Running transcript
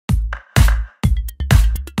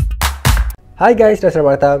Hai guys dan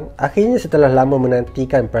selamat datang. Akhirnya setelah lama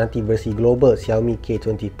menantikan peranti versi global Xiaomi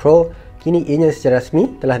K20 Pro, kini ianya secara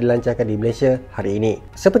rasmi telah dilancarkan di Malaysia hari ini.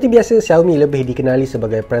 Seperti biasa, Xiaomi lebih dikenali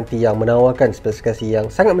sebagai peranti yang menawarkan spesifikasi yang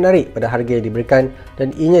sangat menarik pada harga yang diberikan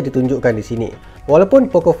dan ianya ditunjukkan di sini.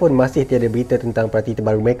 Walaupun Pocophone masih tiada berita tentang peranti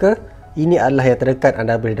terbaru mereka, ini adalah yang terdekat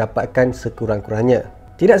anda boleh dapatkan sekurang-kurangnya.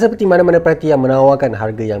 Tidak seperti mana-mana peranti yang menawarkan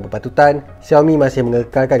harga yang berpatutan, Xiaomi masih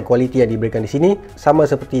mengekalkan kualiti yang diberikan di sini sama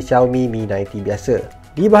seperti Xiaomi Mi 90 biasa.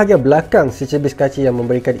 Di bahagian belakang secebis kaca yang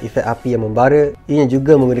memberikan efek api yang membara, ianya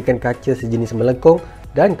juga menggunakan kaca sejenis melengkung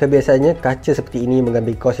dan kebiasaannya kaca seperti ini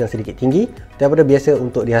mengambil kos yang sedikit tinggi daripada biasa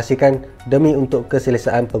untuk dihasilkan demi untuk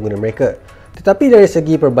keselesaan pengguna mereka. Tetapi dari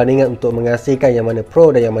segi perbandingan untuk menghasilkan yang mana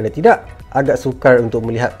pro dan yang mana tidak, agak sukar untuk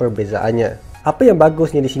melihat perbezaannya. Apa yang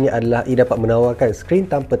bagusnya di sini adalah ia dapat menawarkan skrin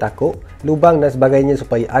tanpa takuk, lubang dan sebagainya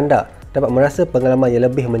supaya anda dapat merasa pengalaman yang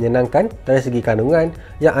lebih menyenangkan dari segi kandungan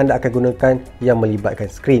yang anda akan gunakan yang melibatkan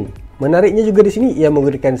skrin. Menariknya juga di sini ia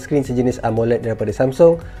menggunakan skrin sejenis AMOLED daripada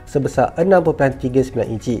Samsung sebesar 6.39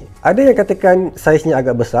 inci. Ada yang katakan saiznya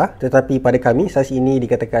agak besar, tetapi pada kami saiz ini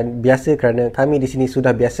dikatakan biasa kerana kami di sini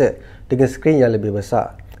sudah biasa dengan skrin yang lebih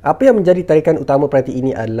besar. Apa yang menjadi tarikan utama peranti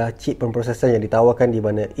ini adalah chip pemprosesan yang ditawarkan di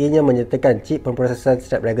mana ianya menyertakan chip pemprosesan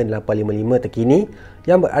Snapdragon 855 terkini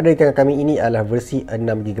yang berada di tangan kami ini adalah versi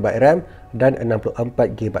 6GB RAM dan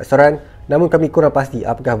 64GB storan. Namun kami kurang pasti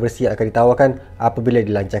apakah versi yang akan ditawarkan apabila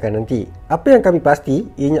dilancarkan nanti. Apa yang kami pasti,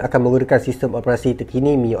 ianya akan menggunakan sistem operasi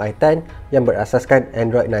terkini MIUI 10 yang berasaskan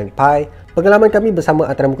Android 9 Pie. Pengalaman kami bersama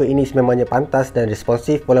antarmuka ini sememangnya pantas dan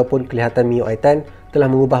responsif walaupun kelihatan MIUI 10 telah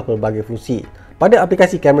mengubah pelbagai fungsi. Pada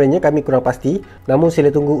aplikasi kameranya kami kurang pasti, namun sila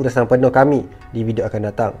tunggu ulasan penuh kami di video akan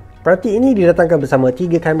datang. Peranti ini didatangkan bersama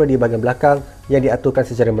 3 kamera di bahagian belakang yang diaturkan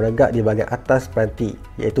secara meregak di bahagian atas peranti,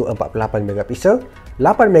 iaitu 48MP,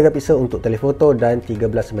 8MP untuk telefoto dan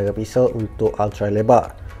 13MP untuk ultra lebar.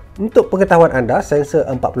 Untuk pengetahuan anda, sensor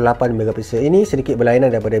 48MP ini sedikit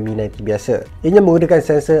berlainan daripada Mi 90 biasa. Ianya menggunakan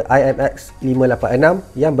sensor IMX586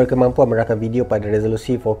 yang berkemampuan merakam video pada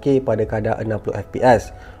resolusi 4K pada kadar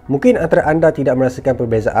 60fps. Mungkin antara anda tidak merasakan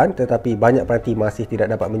perbezaan, tetapi banyak peranti masih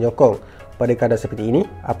tidak dapat menyokong pada kadar seperti ini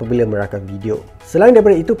apabila merakam video. Selain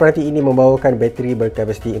daripada itu, peranti ini membawakan bateri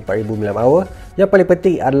berkapasiti 4000 mAh. Yang paling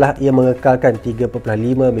penting adalah ia mengekalkan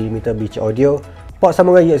 3.5mm bicara audio, port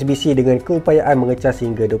sambungan USB-C dengan keupayaan mengecas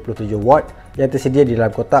hingga 27W yang tersedia di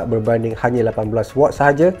dalam kotak berbanding hanya 18W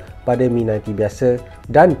sahaja pada Mi 90 biasa,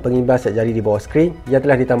 dan pengimbas siap jari di bawah skrin yang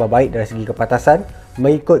telah ditambah baik dari segi kepantasan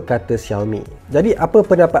mengikut kata Xiaomi. Jadi apa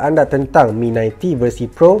pendapat anda tentang Mi 90 versi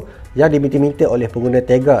Pro yang diminta-minta oleh pengguna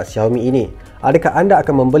Tega Xiaomi ini? Adakah anda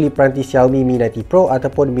akan membeli peranti Xiaomi Mi 90 Pro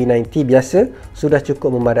ataupun Mi 90 biasa sudah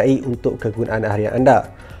cukup memadai untuk kegunaan harian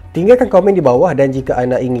anda? Tinggalkan komen di bawah, dan jika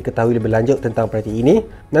anda ingin ketahui lebih lanjut tentang peranti ini,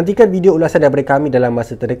 nantikan video ulasan daripada kami dalam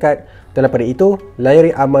masa terdekat. Dan daripada itu,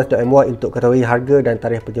 layari Amanz.my untuk ketahui harga dan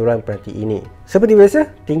tarikh penjualan peranti ini. Seperti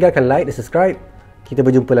biasa, tinggalkan like dan subscribe. Kita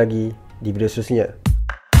berjumpa lagi di video seterusnya.